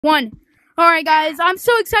One. Alright guys, I'm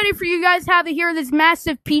so excited for you guys to have here this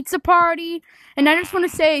massive pizza party. And I just want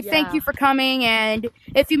to say thank you for coming, and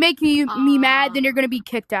if you make me mad, then you're going to be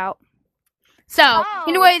kicked out. So,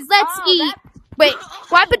 anyways, let's eat. Wait,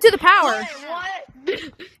 what happened to the power?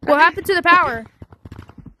 What happened to the power?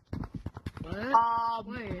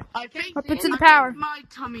 I think what happened to the power? My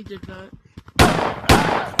tummy did that.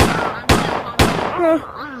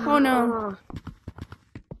 Oh no.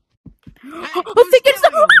 I think it's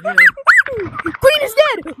the Green is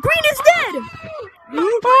dead! Green is dead!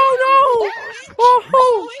 Oh no!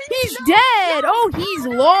 Oh, he's dead! Oh, he's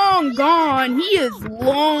long gone. He is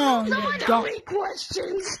long gone.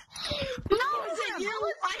 Questions. No, is it you?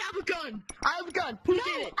 I have a gun. I have a gun. Who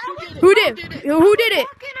did it? Who did it? Who did it?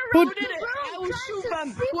 Who did it? I will shoot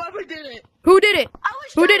them. Whoever did it. Who did it?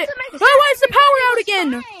 Who did it? Oh, why is the power out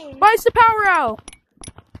again? Why is the power out?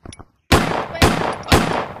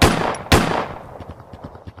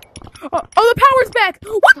 Oh, the power's back!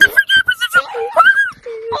 What the frick?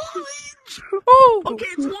 Oh! Okay,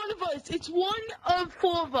 it's one of us. It's one of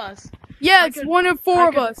 4 of us. Yeah, it's one of 4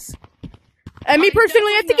 of us. And me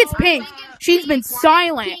personally, I think it's Pink. She's been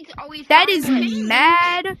silent. That is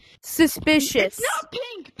mad suspicious. It's not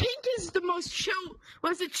Pink. Pink is the most show.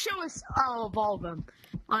 Was it show us all of all of them?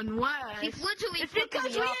 Unless it's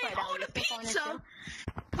because we ate all the pizza,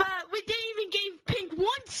 but we didn't even give Pink 1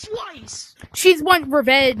 slice. She's want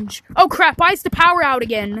revenge. Oh crap! Why is the power out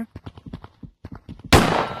again?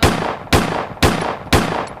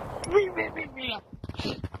 Yo,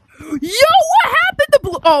 what happened to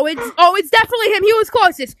it's definitely him. He was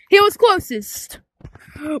closest. He was closest.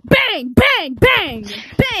 Bang, bang, bang,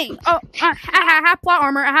 bang. Oh, I have plot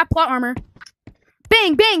armor. I have plot armor.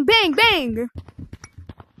 Bang, bang, bang, bang.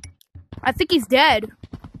 I think he's dead.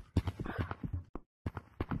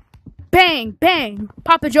 Bang, bang.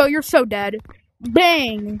 Papa Joe, you're so dead.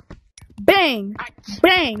 Bang, bang,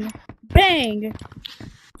 bang, bang.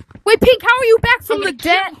 Wait, Pink, how are you back from the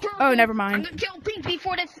dead? Oh, never mind. I'm gonna kill Pink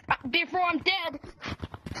before I'm dead.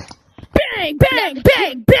 Bang, bang,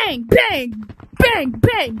 bang, bang, bang, bang,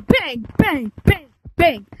 bang, bang, bang, bang,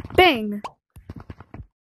 bang, bang.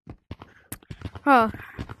 Huh.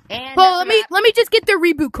 Well, let me just get the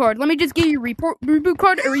reboot card. Let me just get your reboot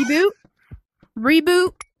card. A reboot,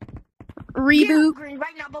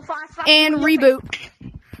 and reboot.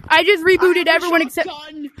 I just rebooted everyone except.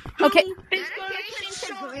 Okay.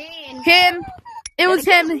 Him. It was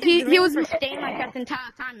him. He was. Staying like that the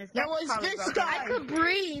entire time. That was this guy. I could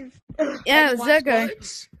breathe. Yeah, it was that guy.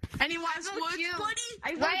 Any last words,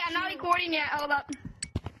 buddy? Wait, I'm not recording yet. Hold up.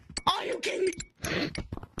 Are you kidding me?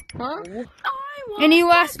 Huh? Any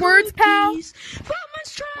last words, pal? What do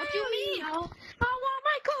you mean? I want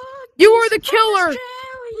my cookies. You were the killer.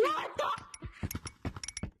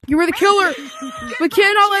 You were the killer. We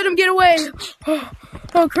cannot let him get away.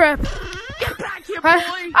 Oh crap. Get back here, boy.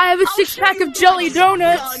 I have a 6-pack of jelly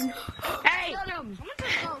donuts. Hey.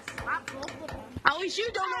 At least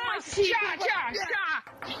you don't know my secret.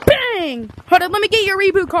 Bang! Hold on, let me get your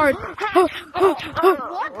reboot card. Let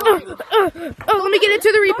me get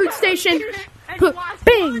into the reboot station.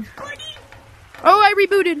 Bang! Oh, I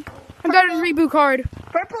rebooted. I got his reboot card.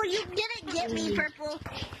 Purple, you didn't get me, Purple.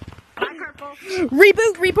 I'm Purple.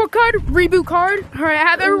 Reboot card. Alright, I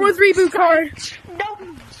have everyone's reboot card. No.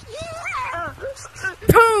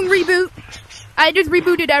 Boom, reboot. I just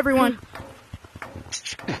rebooted everyone.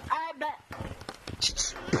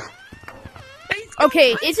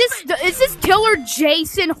 Okay, is this killer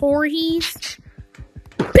Jason Voorhees?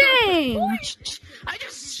 Bang! I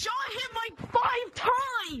just shot him like 5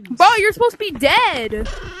 times. Wow, you're supposed to be dead.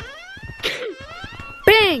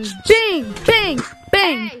 Bang! Bang! Bang!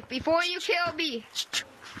 Bang! Hey, before you kill me,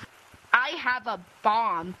 I have a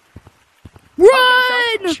bomb. Run!